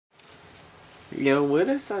Yo, what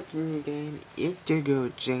is up, gang? It's your girl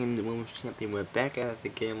Jane, the women's champion. We're back at the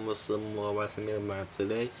game with some more wrestling about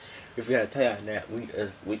today. We forgot to tell you that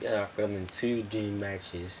we are filming two dream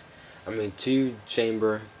matches. Two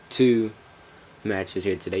chamber, two matches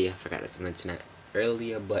here today. I forgot to mention that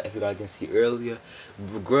earlier, but if you guys can see earlier,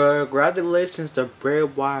 congratulations to Bray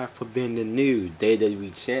Wyatt for being the new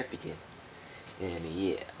WWE champion. And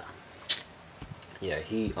he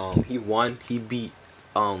won. He beat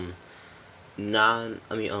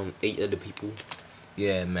 8 other people.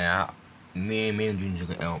 Yeah, man. Me and Junior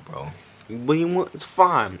can out, bro. But you want, it's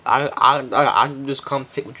fine. I can just come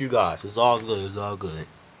sit with you guys. It's all good. It's all good.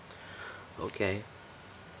 Okay.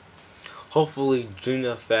 Hopefully,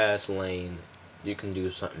 Junior Fast Lane, you can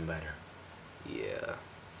do something better. Yeah.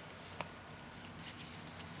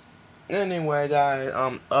 Anyway, guys,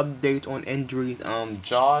 update on injuries.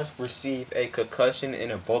 Josh received a concussion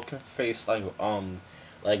and a broken face,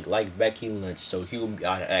 like Becky Lynch, so he will be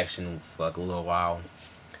out of action for like a little while.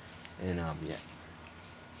 And yeah.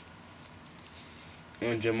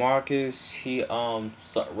 And Jamarcus, he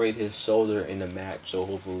separated his shoulder in the match, so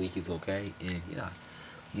hopefully he's okay. And yeah,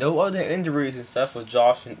 no other injuries except for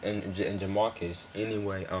Josh and Jamarcus.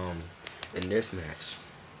 Anyway, in this match,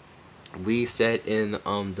 we said in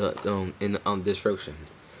the description,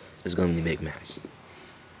 it's gonna be a big match.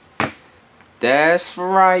 That's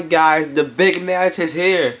right, guys. The big match is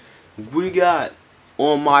here. We got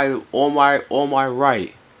on my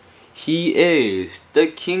right. He is the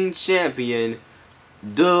King Champion,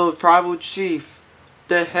 the Tribal Chief,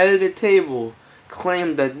 the head of the table.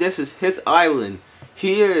 Claimed that this is his island.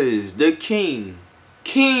 He is the King,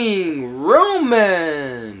 King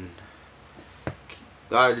Roman.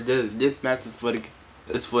 Guys, this match is for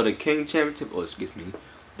the King Championship. Oh, excuse me.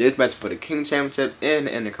 This match is for the King Championship and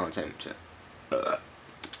the Intercontinental Championship.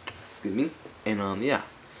 Excuse me. And yeah,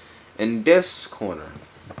 in this corner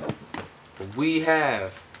we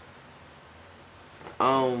have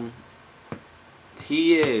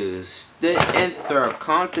he is the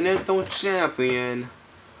Intercontinental Champion,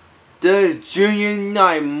 the Junior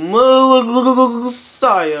Night Messiah.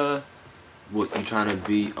 What, you trying to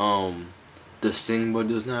be the Singh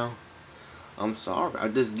Brothers now? I'm sorry, I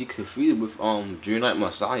just get confused with Junior Night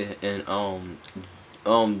Messiah and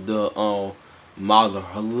the Mother.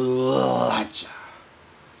 Yeah,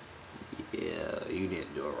 you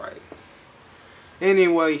didn't do it right.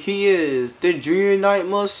 Anyway, he is the Junior Night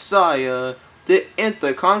Messiah, the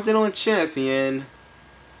Intercontinental Champion,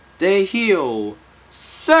 the heel,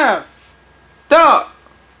 Seth the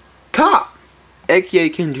Cop, aka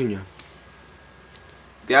King Jr.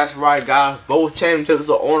 That's right, guys. Both championships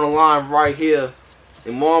are on the line right here.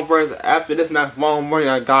 And more friends, after this match,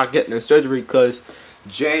 I gotta get in the surgery because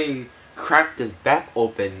Jane cracked his back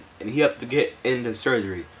open and he had to get into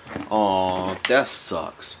surgery. Aw, that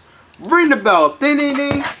sucks. Ring the bell, ding ding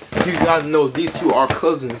ding. You gotta know these two are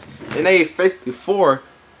cousins and they faced before.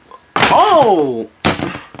 Oh,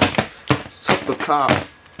 Seth the Cop.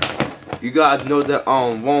 You gotta know that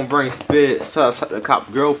Wolverine spit Seth the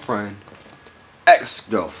Cop girlfriend,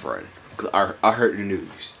 ex-girlfriend. Cause I heard the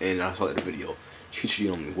news and I saw the video. She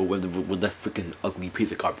cheated on me with that freaking ugly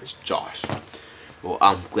piece of garbage, Josh. Well,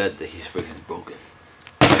 I'm glad that his face is broken.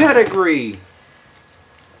 Pedigree!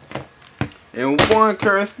 And 1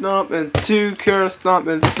 curse stomp, and 2 curse stomp,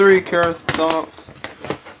 and 3 curse stomps.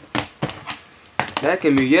 That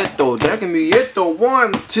can be it though. That can be it though.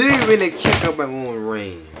 1, 2, and a kick up at Roman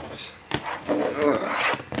Reigns.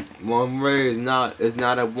 Roman Reigns is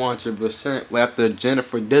not at 100% after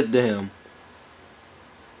Jennifer did to him.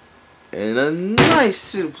 And a nice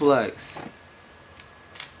suplex.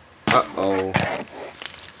 Uh-oh.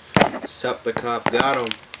 Seth the Cop got him.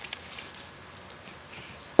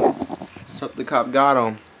 Seth the Cop got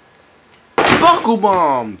him. Buckle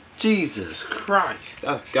bomb! Jesus Christ.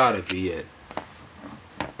 That's gotta be it.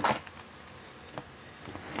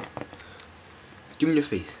 Give me your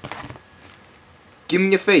face. Give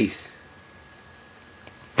me your face.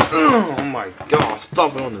 Oh my God.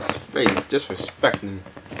 Stop it on his face. Disrespecting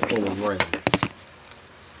Roman Reigns.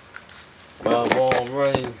 Roman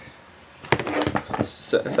Reigns.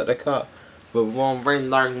 Set the Cop. But Roman Reigns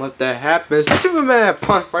not gonna let that happen. Superman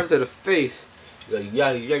punch right to the face. You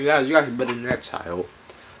guys are better than that, child.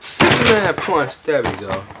 Superman punch. There we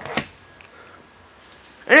go.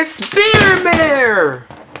 And Spearman!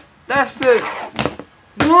 That's it.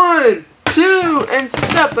 1, 2, and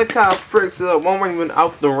Seth the Cop breaks it up. Roman Reigns went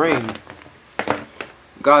out the ring.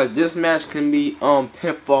 Guys, this match can be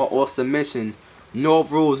pinfall or submission. No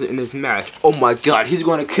rules in this match. Oh my God, he's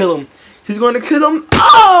gonna kill him. He's going to kill him.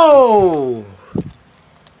 Oh!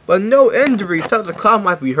 But no injury. Seth the Clown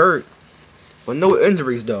might be hurt. But no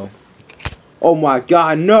injuries though. Oh my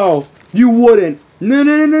God, no! You wouldn't! No,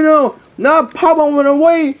 no, no, no, no! Not powerbomb on the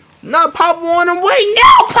weight! Not powerbomb on the weight!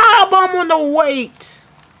 No powerbomb on the weight!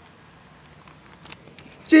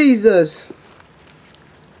 Jesus!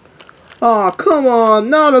 Oh, come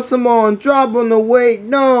on! Not a Samoan drop on the weight!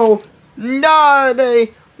 No! Not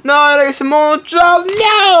a Samoan drop!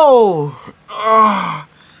 No! Oh,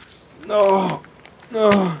 no!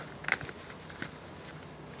 No!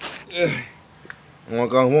 Oh my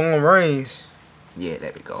God, Roman Reigns. Yeah,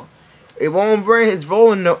 there we go. If Roman Reigns is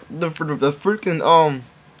rolling the freaking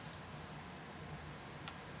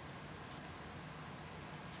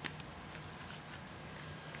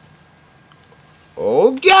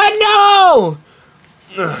oh God, no!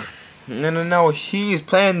 No, he's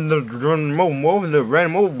planning to run him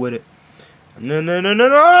over with it. No.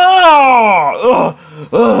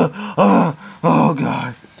 Oh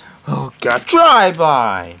God. Oh God,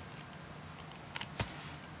 drive-by.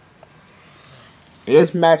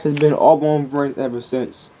 This match has been all Roman Reigns ever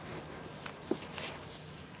since.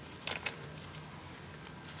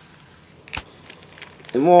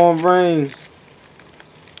 And Roman Reigns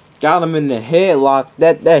got him in the headlock.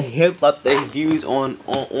 That headlock they use on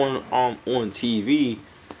TV.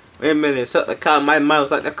 Wait a minute, Seth the car might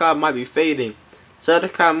be fading. Seth the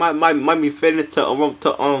car might be fading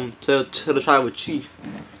to the tribal chief.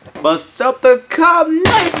 But Seth the car,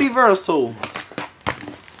 nice reversal.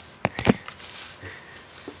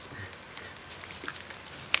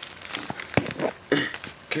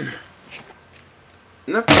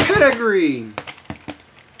 The pedigree.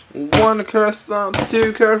 1 curse thump,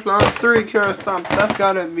 2 curse thump, 3 curse thump. That's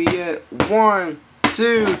gotta be it. 1,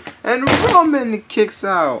 2, and Roman kicks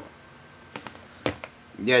out.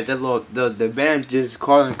 Yeah, the band just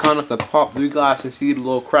calling us to pop. You guys can see the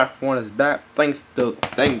little crack on his back. Thanks to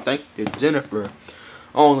Jennifer.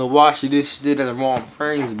 I don't know why she did it in the wrong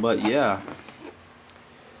frames, but yeah.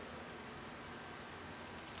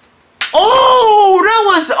 Oh, that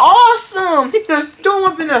was awesome! He just threw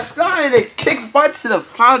him up in the sky and it kicked right to the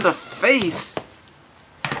front of the face.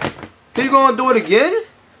 He gonna do it again?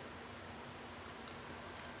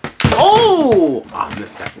 Oh! I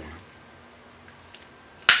missed that one.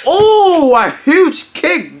 Oh, a huge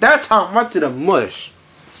kick that time right to the mush.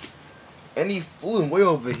 And he flew way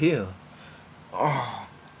over here. Oh.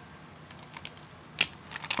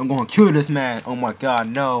 I'm gonna kill this man. Oh my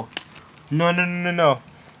God, no. No.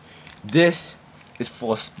 This is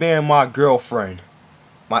for sparing my girlfriend.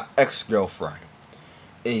 My ex-girlfriend.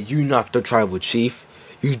 And you not the tribal chief.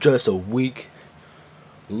 You just a weak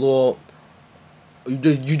Lord.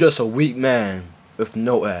 You just a weak man with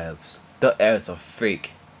no abs. The abs are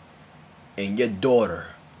fake. And your daughter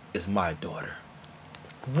is my daughter.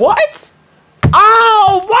 What?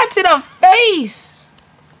 Oh, right to the face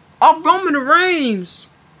of Roman Reigns.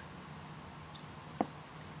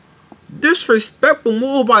 Disrespectful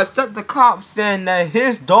move by Seth the Cop, saying that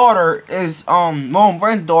his daughter is Roman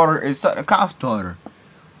Reigns' daughter is Seth the Cop's daughter.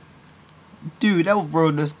 Dude, that was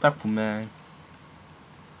real disrespectful, man.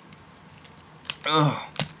 Ugh,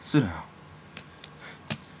 sit down.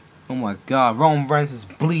 Oh my God, Roman Reigns is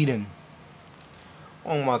bleeding.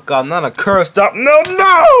 Oh my God, not a curse stop.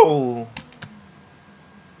 No.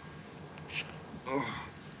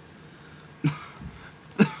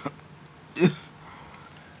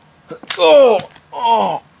 Oh.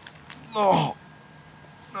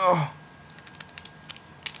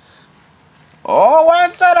 Oh,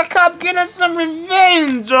 where's the cop getting some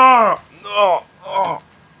revenge?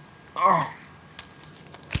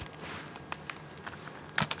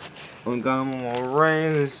 We got him on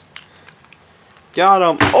Reigns. Got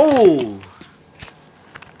him. Oh.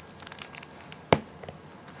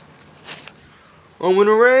 Roman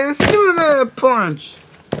Reigns Superman punch.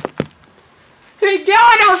 He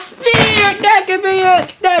got a spear. That can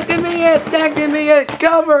be it.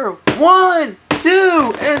 Cover. 1,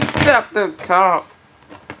 2, and Seth the Cop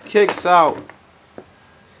kicks out.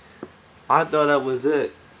 I thought that was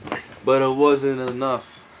it, but it wasn't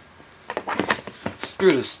enough.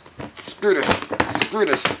 Screw this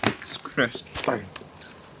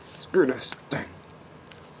thing.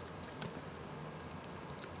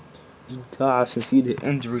 You guys can see the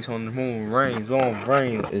injuries on the Roman Reigns. Roman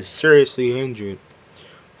Reigns is seriously injured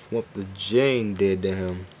from what the Jane did to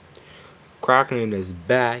him. Cracking in his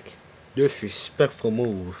back. Disrespectful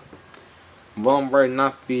move. Roman Reigns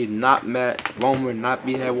not mad. Roman not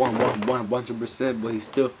be had 100%, but he's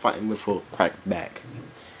still fighting with a cracked back.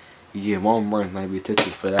 Yeah, Roman Reigns might be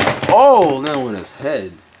stitches for that. Oh, now on his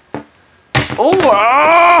head.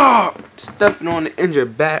 Oh, stepping on the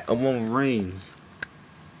injured back of Roman Reigns.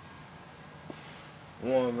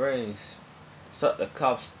 Roman Reigns So the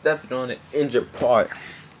cop stepping on the injured part.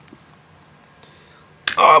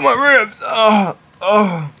 Oh, my ribs! Oh.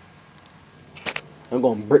 I'm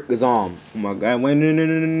gonna break his arm. Oh my god, wait,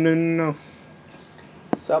 no.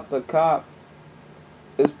 Stop the cop.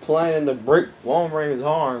 Is planning to break Wolverine's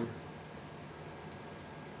arm.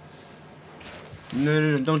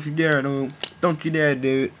 No, don't you dare, dude. Don't you dare,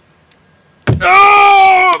 dude.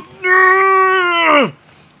 No! No!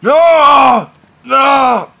 No!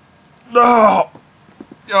 No!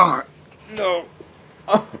 God, no.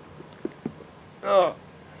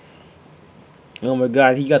 Oh my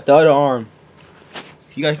god, he got the other arm.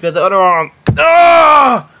 He got the other arm.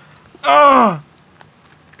 God!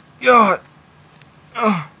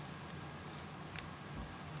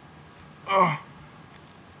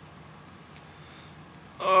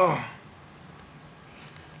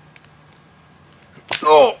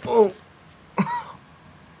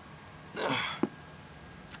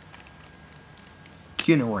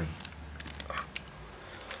 Get away.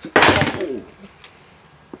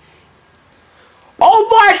 Oh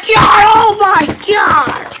my god! Oh my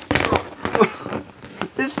god!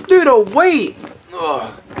 This dude a weight.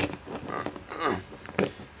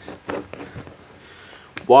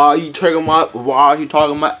 Why are you talking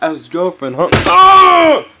my ex-girlfriend, huh?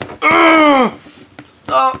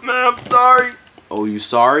 Stop, man, I'm sorry. Oh, you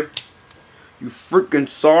sorry? You freaking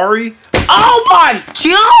sorry? Oh my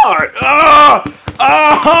god!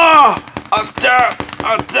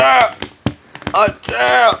 I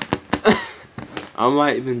tap. I'm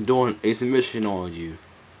not even doing a submission on you.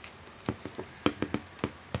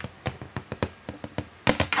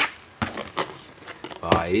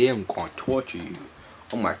 I am going to torture you.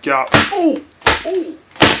 Oh my god. Ooh.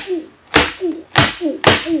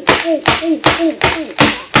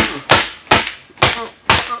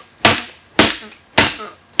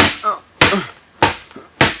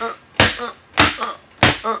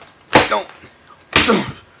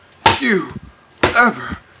 Don't you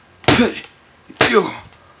ever put your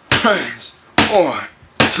hands on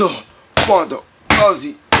to Wanda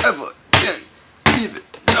Ozzy ever again, even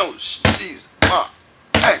though she's my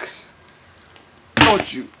ex.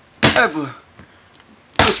 Don't you ever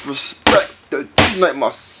disrespect the Night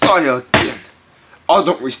Messiah again. I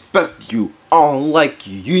don't respect you. I don't like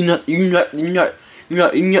you. You're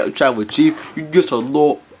not tribal chief. You just a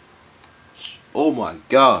little. Oh my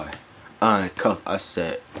god. I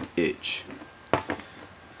said itch.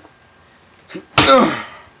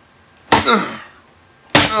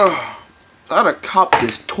 That a cop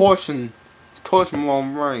is torching my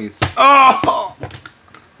brains. Oh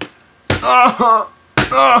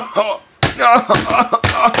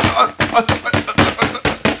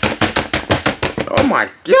my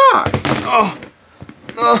god.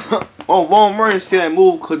 Oh, long brains can't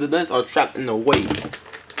move because the nuts are trapped in the way.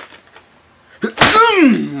 Oh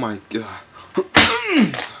my god.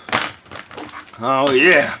 Oh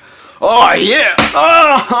yeah. Oh yeah.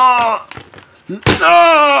 Oh yeah.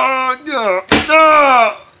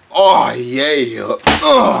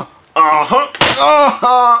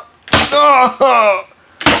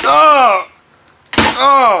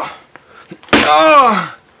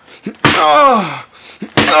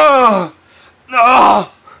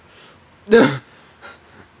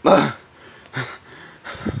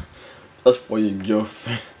 That's why your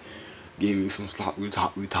girlfriend gave me some slop. We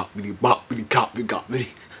got me.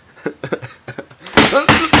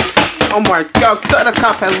 Oh my god, the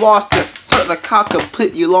cop had lost it. The cop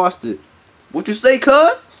completely lost it. What you say,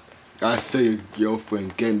 cuz? I say your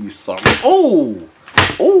girlfriend gave me something. Oh!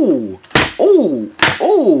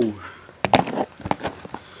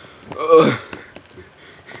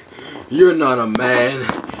 You're not a man.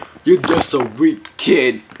 You're just a weak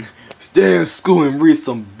kid. Stay in school and read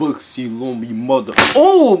some books, you lonely mother.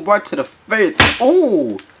 Oh, right to the face.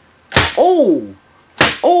 Oh,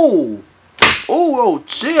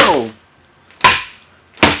 chill.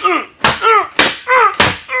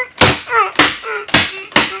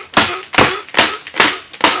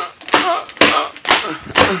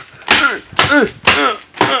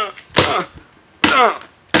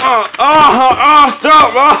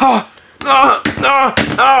 Stop.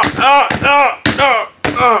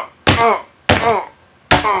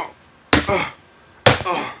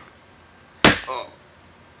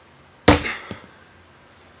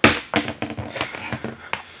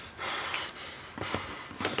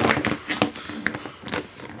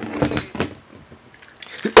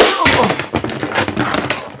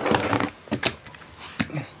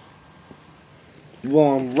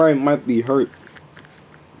 Well, I'm right, might be hurt.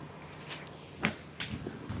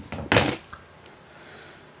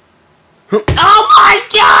 Oh my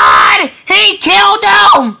god! He killed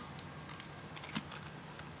him!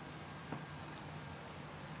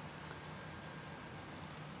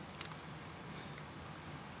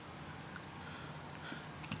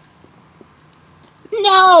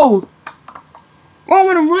 No!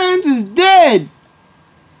 Roman Reigns is dead!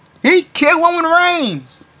 He killed Roman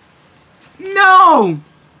Reigns! No!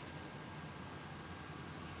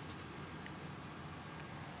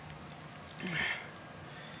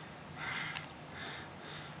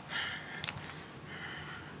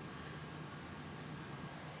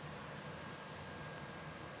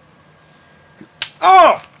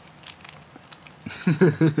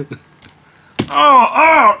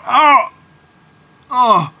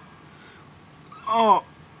 Oh! Oh!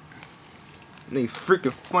 They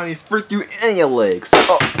freaking funny, freak you in your legs.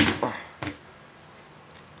 Oh!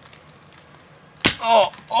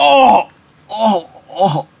 Oh! Oh! Oh!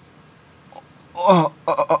 Oh! Oh!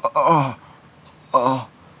 Oh! Oh!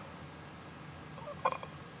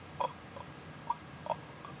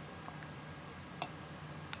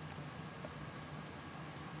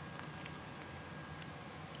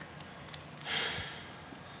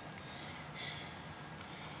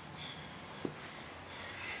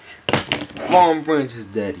 Roman Reigns is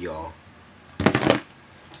dead, y'all.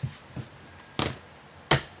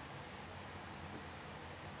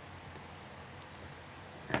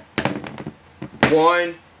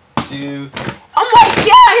 One, two. Oh my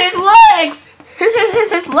God! His legs!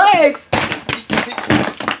 His legs!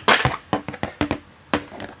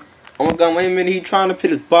 Oh my God! Wait a minute! He trying to put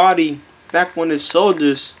his body back on his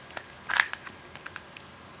shoulders.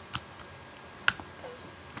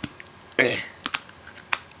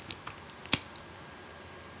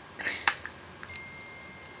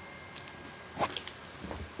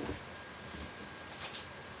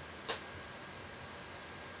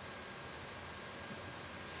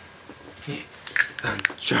 I'm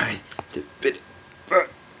trying to bit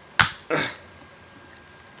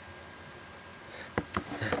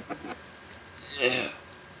it.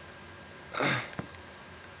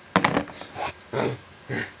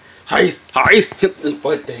 Heist, get this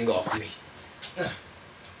butt thing off me.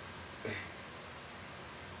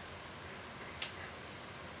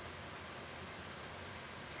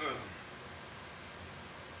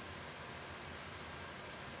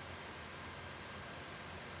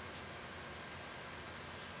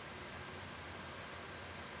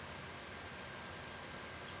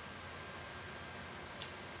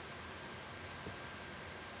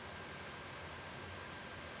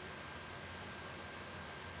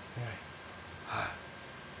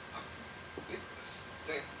 Get this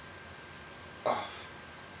thing off.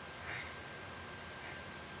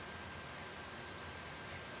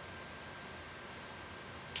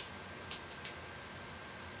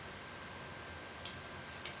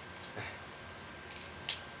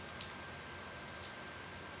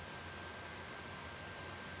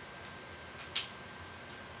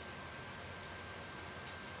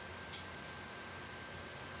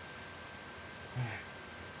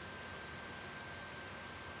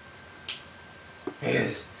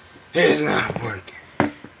 It's not working.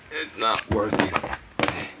 It's not working.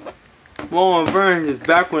 Roman Reigns is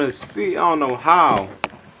back on his feet. I don't know how.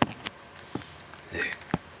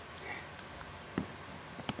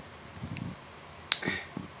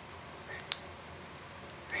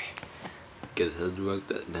 Guess I'll do like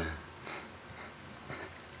that now.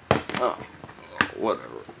 Oh, whatever.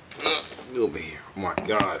 Over here. Oh my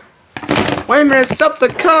God. Wait a minute, stop the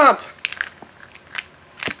cop!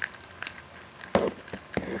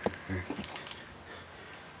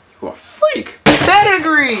 You a freak!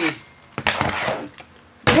 Pedigree!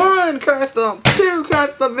 1 curse stomp, 2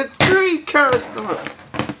 curse stomp, and 3 curse stomp.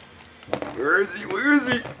 Where is he? Where is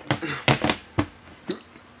he?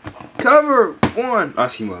 Cover 1. I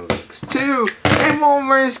see my legs. 2. And Roman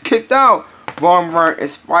Reigns kicked out. Roman Reigns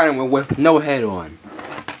is fighting with no head on.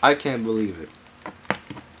 I can't believe it.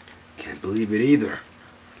 Can't believe it either.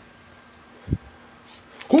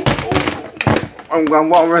 I'm glad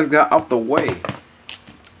Roman Reigns got out the way.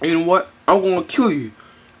 You know what? I'm gonna kill you.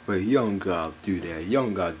 But you don't gotta do that. You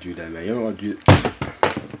don't gotta do that, man. You don't gotta do that.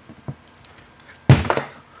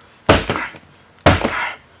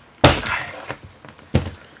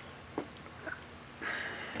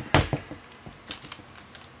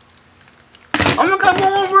 Oh my God,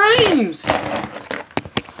 Roman Reigns!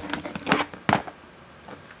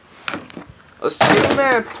 A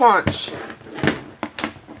Superman punch.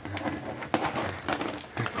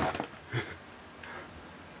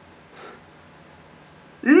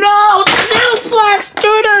 No! Suplex to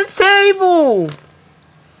the table!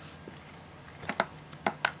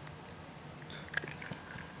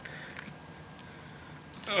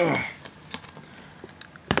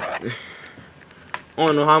 I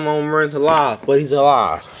don't know how Roman Reigns alive, but he's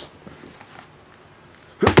alive.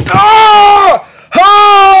 Ah!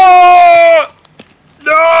 Ah!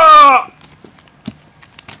 Ah!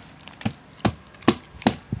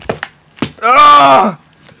 Ah!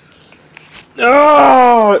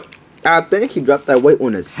 Ah! I think he dropped that weight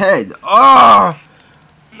on his head. Ah!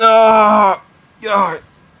 Ah! God!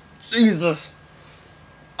 Jesus!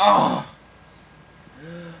 Ah!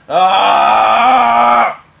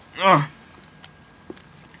 Ah!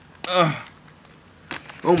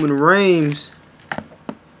 Roman Reigns.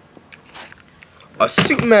 A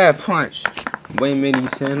Superman punch. Wayne made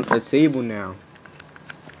his hand on the table now.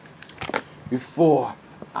 Before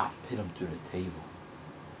I put him through the table.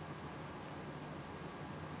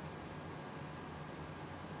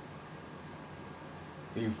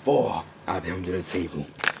 Before I put him to the table.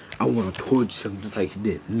 I want to torture him just like he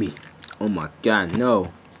did me. Oh my God,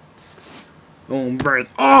 no. Oh, Reigns.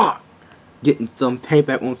 Oh! Getting some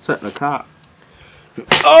payback on Seth the cop.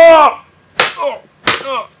 Oh!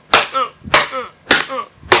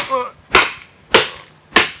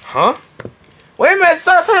 Huh? Wait a minute,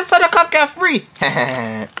 Seth the cop got free.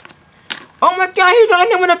 Oh my God, he's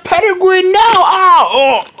running with a pedigree now.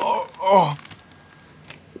 Oh.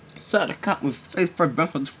 Seth the cop was face first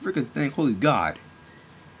bump on this freaking thing. Holy God.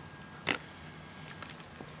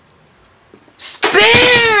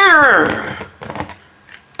 Spear!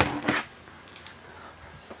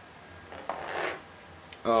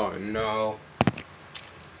 Oh no.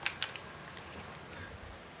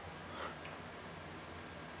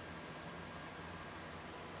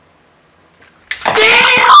 Spear!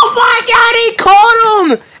 Oh my God, he caught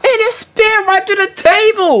him! And it spin right to the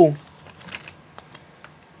table!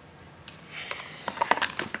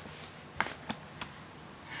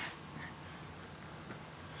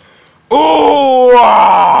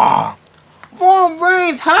 Oh! Roman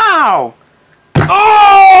Reigns, how? Oh!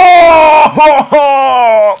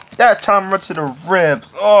 That time right to the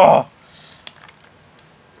ribs. Oh!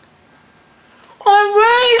 On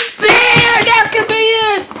Reigns spear! That could be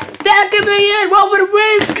it! That could be it! Roman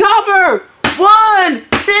Reigns cover! 1,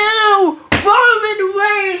 2! Roman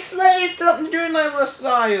Reigns slays the Intercontinental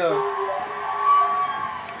Messiah!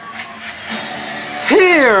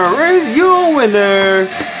 Here is your winner!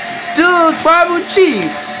 The Tribal Chief,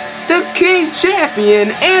 the King Champion,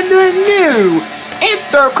 and the new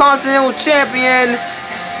Intercontinental Champion,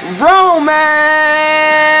 Roman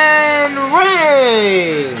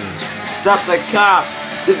Reigns. Seth the cop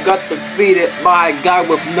just got defeated by a guy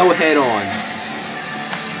with no head on.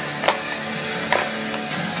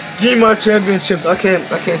 Give me my championship. I can't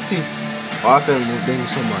see. Oh, I feel like moving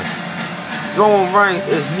so much. Roman Reigns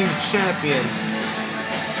is new champion.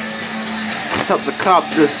 Seth the cop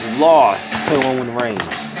just lost to Roman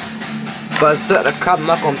Reigns. But Seth the cop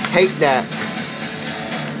not gonna take that.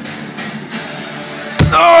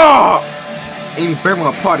 Oh! And he break him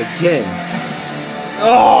apart again.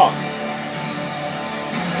 Oh!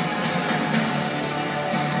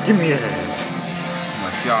 Give me that. Oh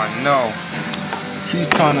my God, no. He's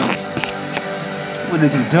trying to. What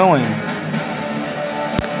is he doing?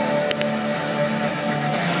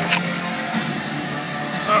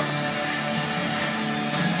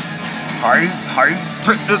 How you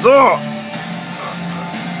take this off?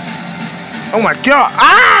 Oh my God!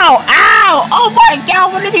 Ow! Ow! Oh my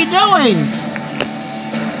God! What is he doing?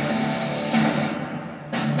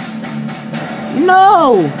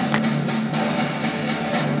 No!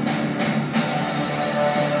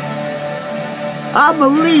 I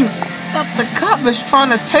believe Seth the cop is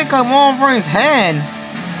trying to take up Roman Reigns' hand.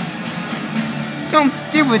 Don't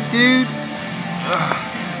do it, dude.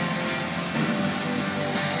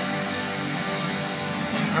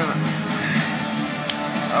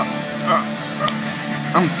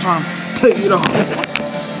 I'm trying to take it off.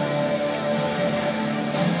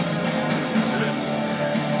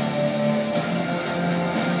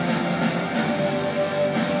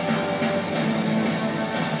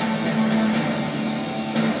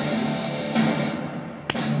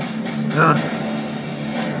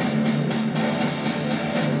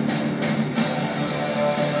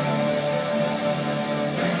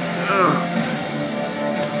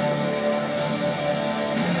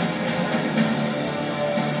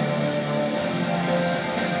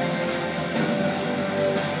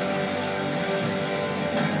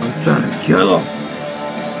 I'm trying to kill him.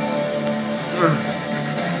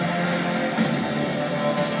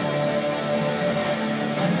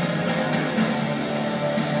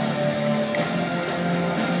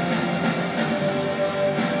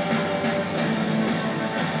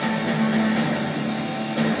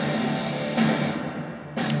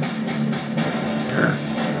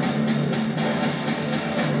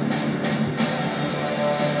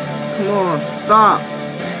 Come on, stop.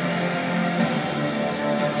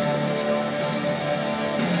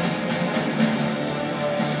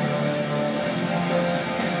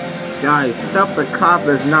 Guys, Seth the cop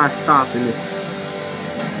is not stopping this.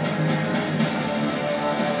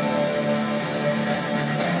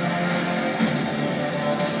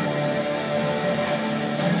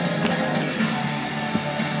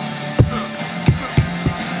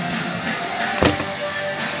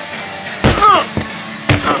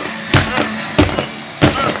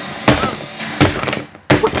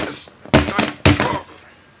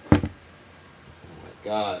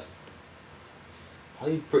 God, how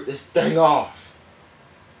do you break this thing off?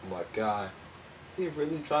 Oh my God, he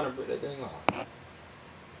really trying to break that thing off.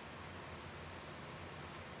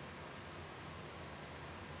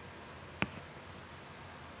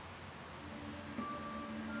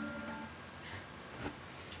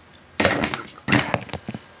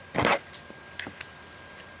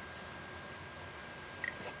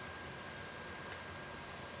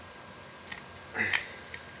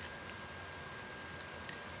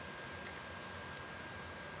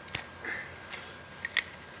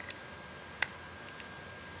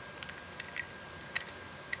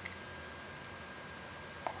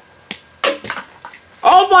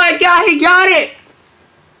 Oh my God, he got it!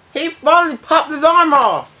 He finally popped his arm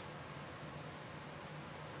off.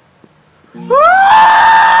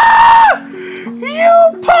 Ah!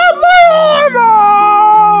 You popped my arm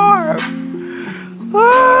off!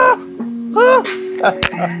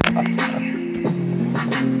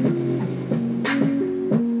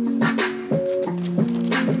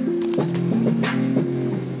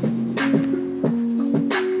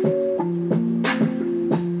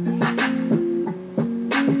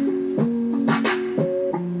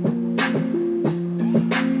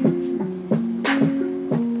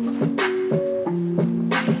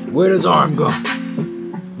 Where'd his arm go?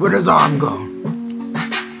 Where'd his arm go? I'm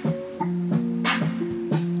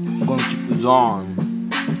gonna keep his arm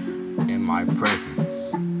in my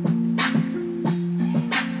presence.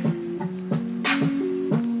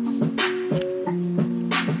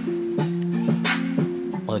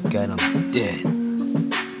 Look at him, dead.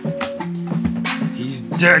 He's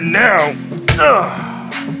dead now.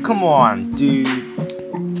 Ugh. Come on, dude.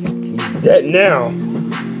 He's dead now.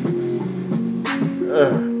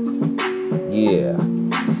 Ugh. Yeah,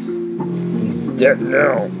 he's dead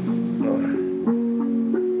now.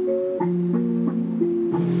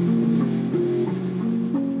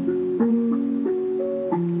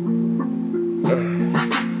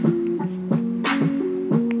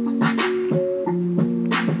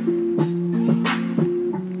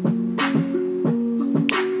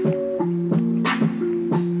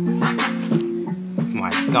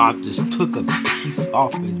 My God, just took a piece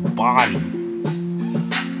off his body.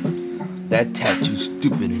 That tattoo's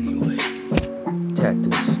stupid anyway.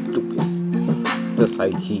 Tattoo's stupid. Just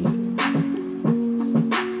like he is.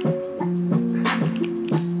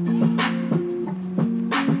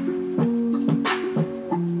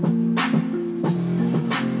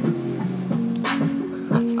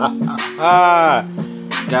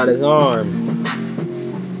 Got his arm.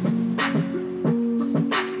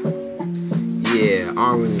 Yeah, I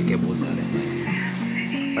don't really care about that.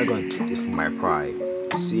 I'm gonna keep this for my pride.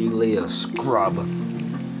 See you later, scrub.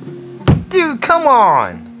 Dude, come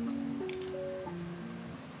on!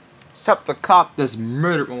 Stop the cop that's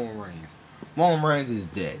murdered Roman Reigns. Roman Reigns is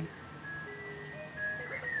dead.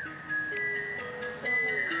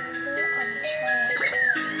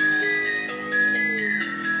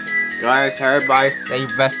 Guys, everybody say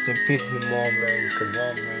rest in peace to Roman Reigns, because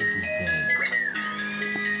Roman Reigns is dead.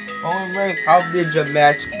 Roman Reigns, how did your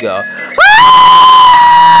match go?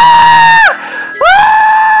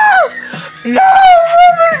 No,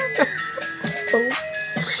 woman! Oh,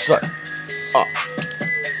 shut up.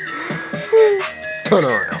 Turn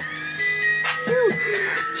around.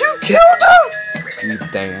 You killed him? You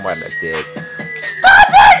dang right I did. Stop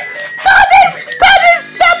it! Stop it! Stop it!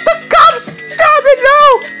 Stop the cops! Stop it! No!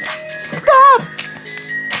 Stop!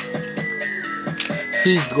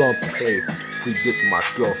 He's gonna pay if we get my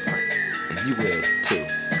girlfriend. And you is too.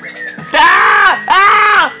 Ah!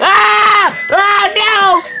 Ah! Ah! Ah!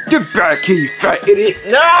 No! Get back here, you fat idiot!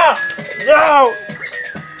 No! No!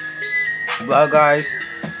 Well, guys,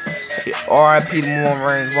 R.I.P. to Roman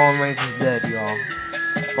Reigns. Roman Reigns is dead, y'all.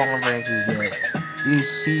 Roman Reigns is dead.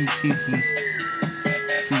 He's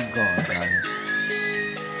gone, guys.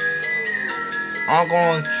 I'm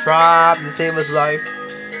gonna try to save his life,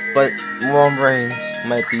 but Roman Reigns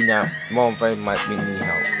might be need help.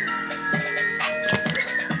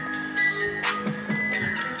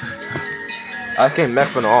 I can't back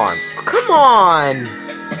from the arm. Come on!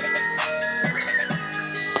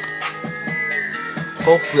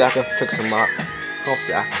 Hopefully I can fix him up.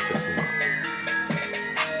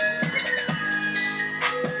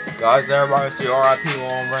 Guys, everybody see R.I.P.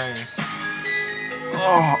 Roman Reigns.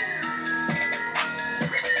 Oh.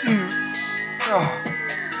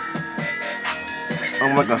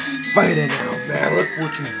 I'm like a spider now, man. Look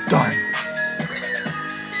what you've done.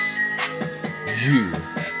 You.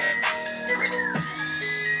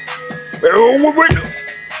 Wait.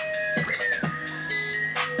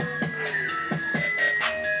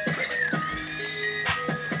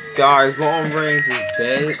 Guys, Roman Reigns is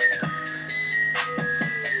dead.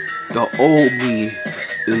 The old me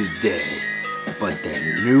is dead, but the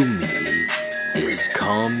new me is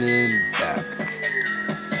coming back.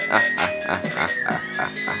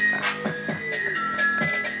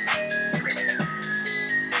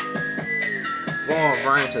 Roman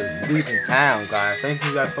Reigns is leaving town, guys. Thank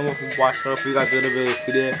you guys so much for watching. If you guys did a video, if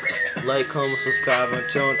you did, like, comment, subscribe, and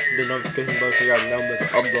turn on the notification bell so you got numbers to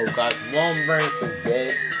upload, guys. Roman Reigns is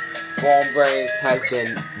dead. Roman Reigns has been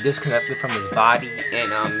disconnected from his body,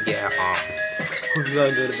 and hope you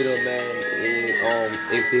guys enjoyed the video, man. And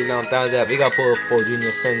if you know that we got for Junior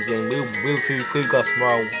Friends, and we'll see you guys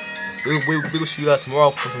tomorrow. We'll see you guys tomorrow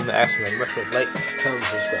for some action, man. Make sure to like, comment,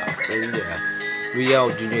 subscribe, and yeah, we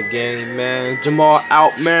out, Junior Gang, man. Jamal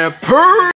out, man. Peace.